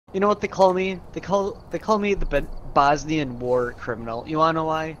You know what they call me? They call me the Bosnian war criminal. You wanna know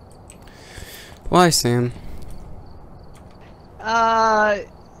why? Why, Sam?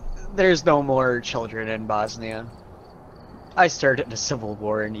 There's no more children in Bosnia. I started a civil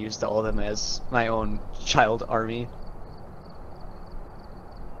war and used all of them as my own child army.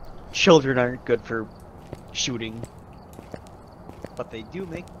 Children aren't good for shooting, but they do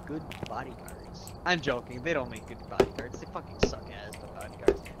make good bodyguards. I'm joking, they don't make good bodyguards, they fucking suck as the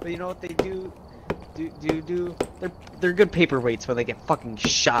bodyguards. But you know what they do? They're good paperweights when they get fucking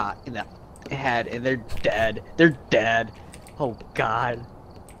shot in the head and they're dead. They're dead. Oh god.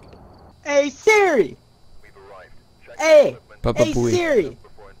 Hey Siri! Hey! Baba Hey Booey. Siri!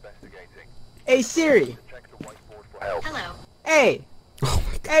 Hey Siri! Hello. Hey! Oh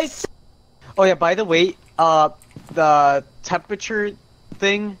my god. Hey! Oh yeah, by the way, the temperature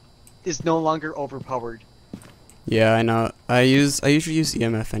thing is no longer overpowered. Yeah, I know. I usually use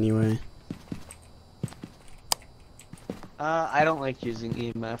EMF anyway. I don't like using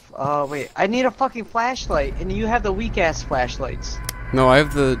EMF. Oh wait, I need a fucking flashlight, and you have the weak ass flashlights. No, I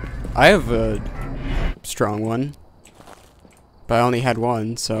have a strong one. But I only had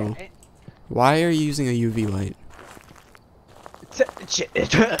one, so why are you using a UV light?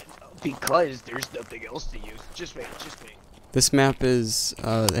 Because there's nothing else to use. Just wait. This map is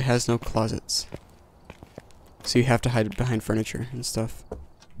it has no closets. So you have to hide behind furniture and stuff.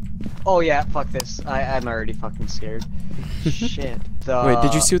 Oh yeah, fuck this. I'm already fucking scared. Shit. Wait,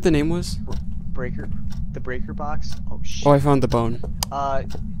 did you see what the name was? The breaker box? Oh shit. Oh, I found the bone. Let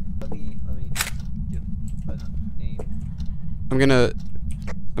me give the name. I'm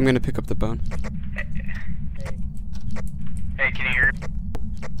gonna pick up the bone. Hey, can you hear me?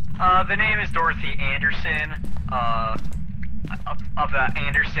 The name is Dorothy Anderson, of the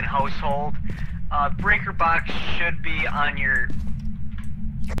Anderson household. Breaker box should be on your...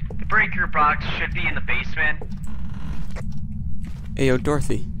 The breaker box should be in the basement. Ayo,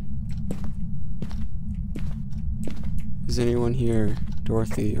 Dorothy. Is anyone here?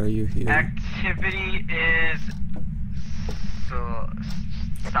 Dorothy, are you here? Activity is...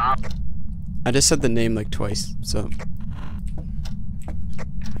 solid. I just said the name like twice, so...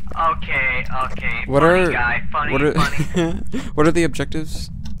 Okay. What funny are... guy. Funny. what are the objectives?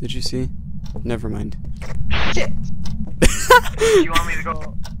 Did you see? Never mind. Shit! Do you want me to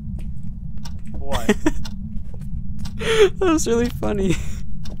go? What? That was really funny.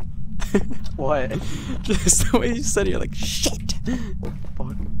 What? Just the way you said it, you're like, shit!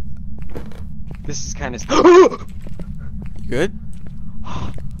 Fuck. This is kind of... You good?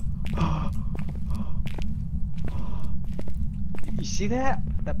 You see that?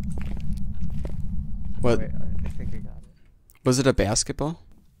 What? Wait, I think I got it. Was it a basketball?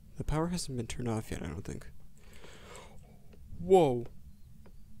 The power hasn't been turned off yet, I don't think. Whoa.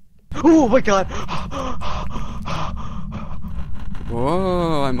 Oh my god!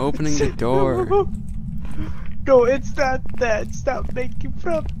 Whoa, I'm opening the door. No, it's not that. Stop making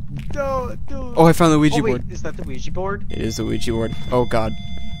fun. No. Oh, I found the Ouija Oh wait, board. is that the Ouija board? It is the Ouija board. Oh god.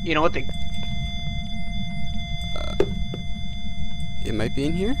 You know what they... It might be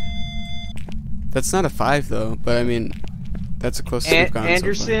in here? That's not a 5 though, but I mean, that's the closest we've gone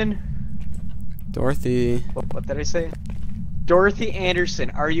Anderson? so far. Dorothy. What did I say? Dorothy Anderson,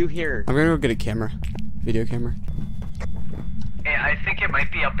 are you here? I'm gonna go get a camera. Video camera. Hey, I think it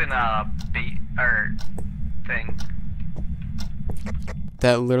might be up in a thing.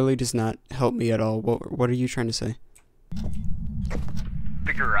 That literally does not help me at all. What are you trying to say?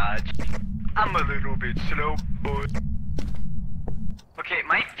 The garage. I'm a little bit slow, boy. Okay,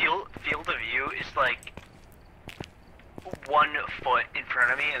 my field of view is like 1 foot in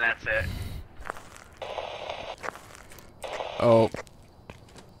front of me, and that's it. Oh.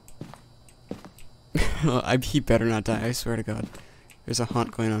 He better not die, I swear to god. There's a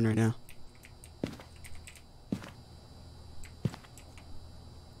haunt going on right now.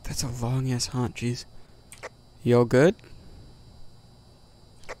 That's a long ass haunt, jeez. You all good?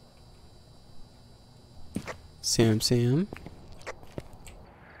 Sam?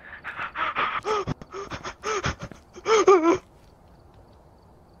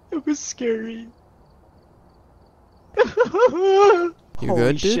 It was scary. You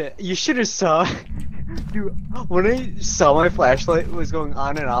good, dude? Shit. You should have saw... Dude, when I saw my flashlight was going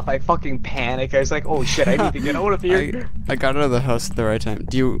on and off, I fucking panicked. I was like, oh shit, I need to get out of here. I got out of the house at the right time.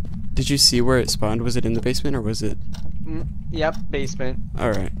 Did you see where it spawned? Was it in the basement or was it? Yep, basement.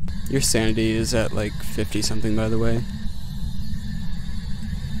 Alright. Your sanity is at like 50 something, by the way.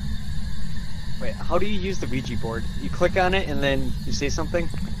 Wait, how do you use the Ouija board? You click on it and then you say something?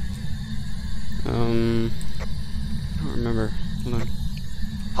 I don't remember. Hold on.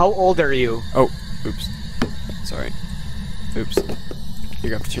 How old are you? Oh, oops. Sorry. Oops.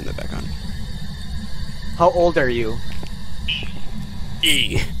 You're gonna have to turn that back on. How old are you?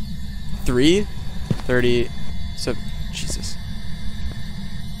 3, 30, so Jesus.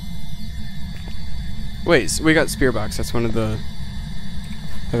 Wait, so we got spear box. That's one of the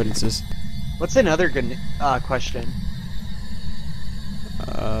evidences. What's another good question?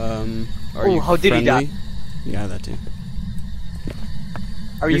 Are you how did he friendly? die? Yeah, that too.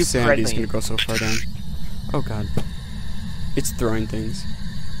 Are Your you sanity's friendly? gonna go so far down. Oh god. It's throwing things.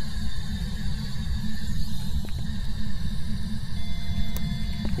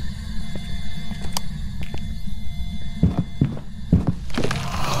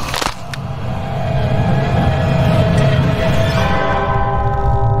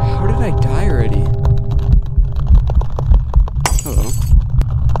 How did I die already? Hello.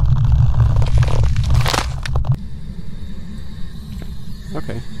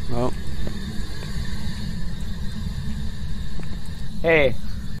 Okay, well. Hey.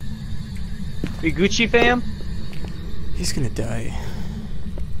 We Gucci fam? He's gonna die.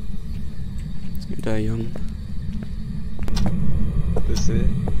 He's gonna die young. This is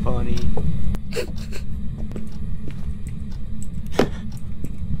funny.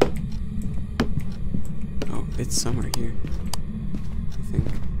 Oh, it's somewhere here. I think.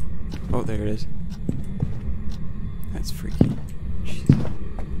 Oh, there it is. That's freaky. Jeez.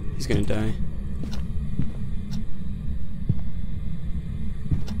 He's gonna die.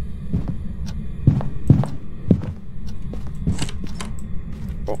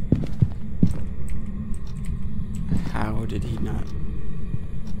 Oh. How did he not?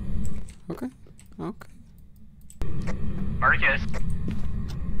 Okay. Okay. Marcus.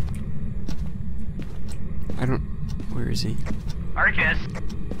 I don't. Where is he? Marcus.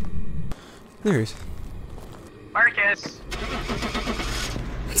 There he is. Marcus.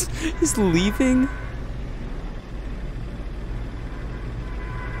 He's leaving?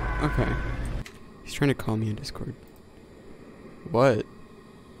 Okay. He's trying to call me in Discord. What?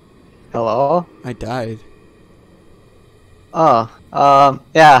 Hello? I died. Oh,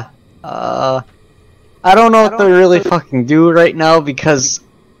 yeah. I don't know what to really fucking do right now because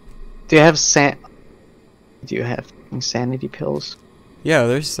do you have sanity pills? Yeah,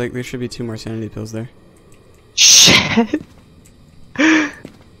 there's like there should be 2 more sanity pills there. Shit.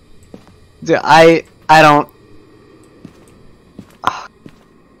 Dude, I don't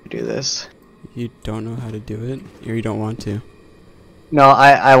do this. You don't know how to do it, or you don't want to. No,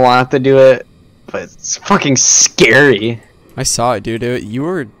 I want to do it, but it's fucking scary. I saw it, dude.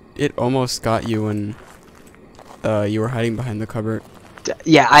 It almost got you when you were hiding behind the cupboard.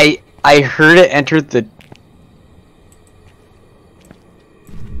 Yeah, I heard it enter the.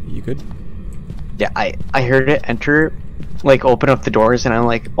 You good? Yeah, I heard it enter, like open up the doors, and I'm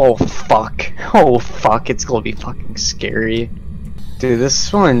like, oh fuck, it's gonna be fucking scary. Dude,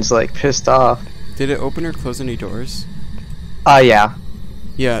 this one's like pissed off. Did it open or close any doors? Yeah.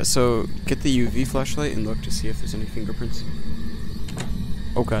 Yeah, so get the UV flashlight and look to see if there's any fingerprints.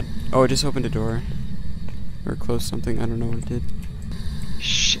 Oh god. Oh, it just opened a door. Or closed something. I don't know what it did.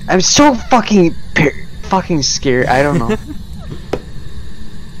 I'm so fucking scared. I don't know.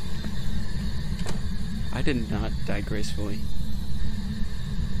 I did not die gracefully.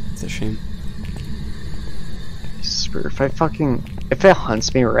 It's a shame. I swear, if it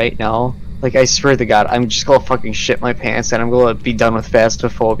hunts me right now, like I swear to God, I'm just gonna fucking shit my pants and I'm gonna be done with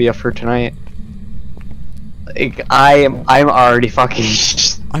Phasmophobia for tonight. Like I'm already fucking.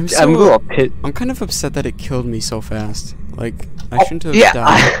 I'm kind of upset that it killed me so fast. Like I shouldn't have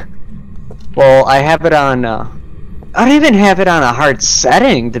died. Well, I have it on. I don't even have it on a hard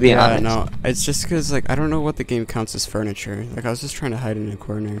setting, to be honest. No, it's just because like I don't know what the game counts as furniture. Like I was just trying to hide in a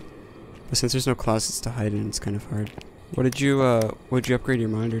corner, but since there's no closets to hide in, it's kind of hard. What'd you upgrade your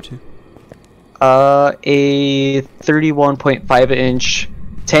monitor to? A 31.5-inch,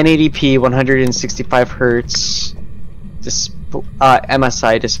 1080p, 165 hertz,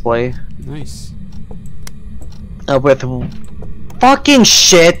 MSI display. Nice. With fucking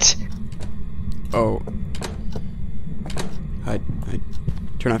shit. Oh. Hide.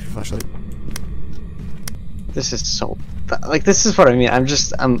 Turn off your flashlight. This is so, like, this is what I mean.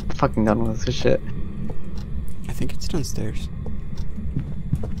 I'm fucking done with this shit. I think it's downstairs.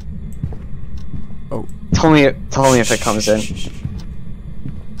 Oh. Tell me if it comes in.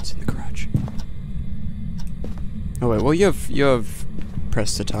 It's in the garage. Oh wait, well you have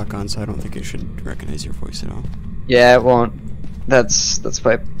press to talk on, so I don't think it should recognize your voice at all. Yeah, it won't. That's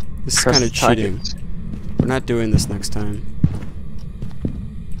why. This is kind of cheating. We're not doing this next time.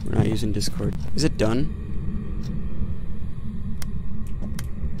 We're not using Discord. Is it done?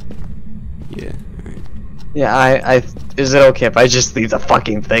 Yeah, I is it okay if I just leave the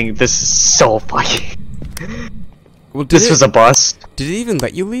fucking thing? This is so fucking. Well, This was a bust. Did it even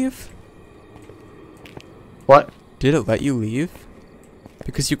let you leave? What? Did it let you leave?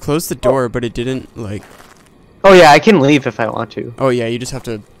 Because you closed the door, but it didn't, like... Oh yeah, I can leave if I want to. Oh yeah, you just have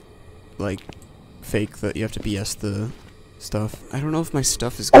to, like, fake that you have to BS the stuff. I don't know if my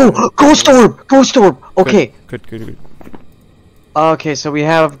stuff is... Oh! Ghost orb! Ghost orb! Okay. Good. Okay, so we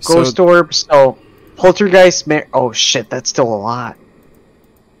have ghost So- orb, so... Poltergeist, oh shit, that's still a lot.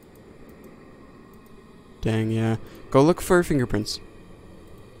 Dang, yeah. Go look for fingerprints.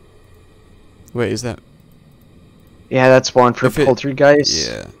 Wait, is that... Yeah, that's one for If it- Poltergeist.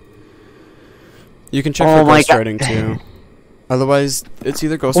 Yeah. You can check Oh for my ghost God. writing, too. Otherwise, it's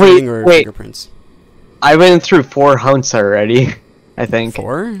either ghost Wait, writing or wait. fingerprints. I went through 4 hunts already, I think.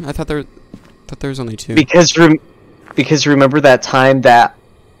 4? I thought there was only 2. Because remember that time that...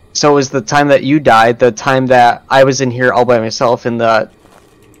 So it was the time that you died, the time that I was in here all by myself, and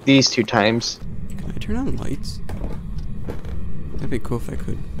these 2 times. Can I turn on lights? That'd be cool if I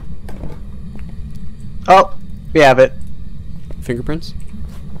could. Oh, we have it. Fingerprints?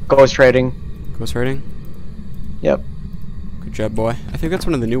 Ghost writing. Ghost writing? Yep. Good job, boy. I think that's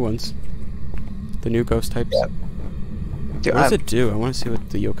one of the new ones. The new ghost types. Yep. Dude, What does it do? I want to see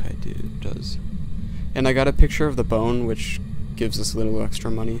what the yokai does. And I got a picture of the bone, which gives us a little extra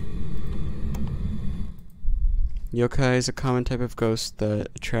money. Yokai is a common type of ghost that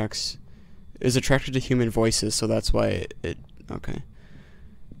is attracted to human voices, so that's why it okay.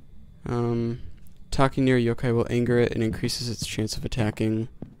 Talking near a yokai will anger it and increases its chance of attacking.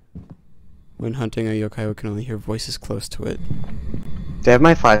 When hunting a yokai, we can only hear voices close to it. Do I have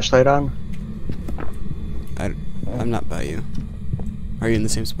my flashlight on? I'm not by you. Are you in the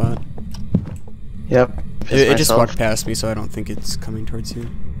same spot? Yep. It just walked past me, so I don't think it's coming towards you.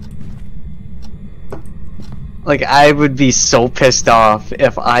 Like, I would be so pissed off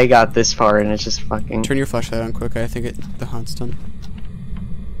if I got this far and it's just fucking... Turn your flashlight on quick. I think the haunt's done.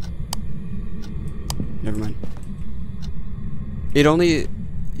 Never mind. It only...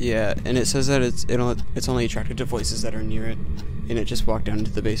 Yeah, and it says that it's only attracted to voices that are near it. And it just walked down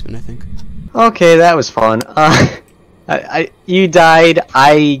into the basement, I think. Okay, that was fun. You died,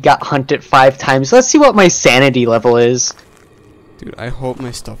 I got hunted 5 times. Let's see what my sanity level is. Dude, I hope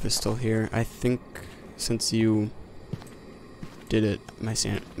my stuff is still here. I think since you did it, my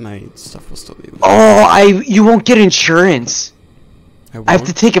stuff will still be with me. Oh, you won't get insurance. I have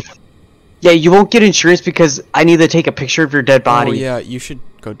to take a... Yeah, you won't get insurance because I need to take a picture of your dead body. Oh yeah, you should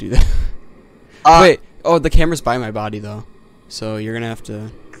go do that. Wait, oh, the camera's by my body though. So you're gonna have to...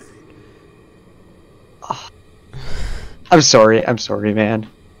 I'm sorry, man.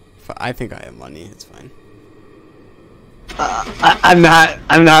 I think I have money, it's fine. I'm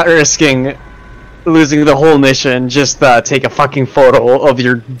not risking losing the whole mission just take a fucking photo of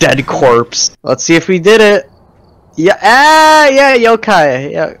your dead corpse. Let's see if we did it. Yeah, yeah,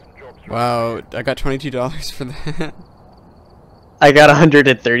 yokai. Yeah. Wow, I got $22 for that. I got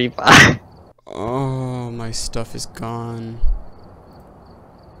 135. Oh, my stuff is gone.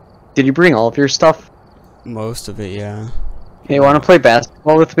 Did you bring all of your stuff? Most of it, yeah. Hey, wanna play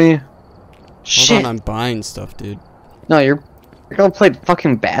basketball with me? Shit. Hold on, I'm buying stuff, dude. No, you're gonna play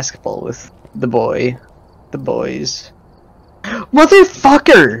fucking basketball with the boys.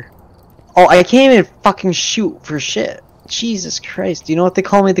 Motherfucker! Oh, I can't even fucking shoot for shit. Jesus Christ, do you know what they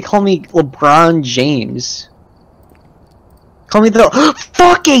call me? They call me LeBron James. Call me the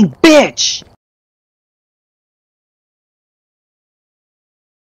fucking bitch!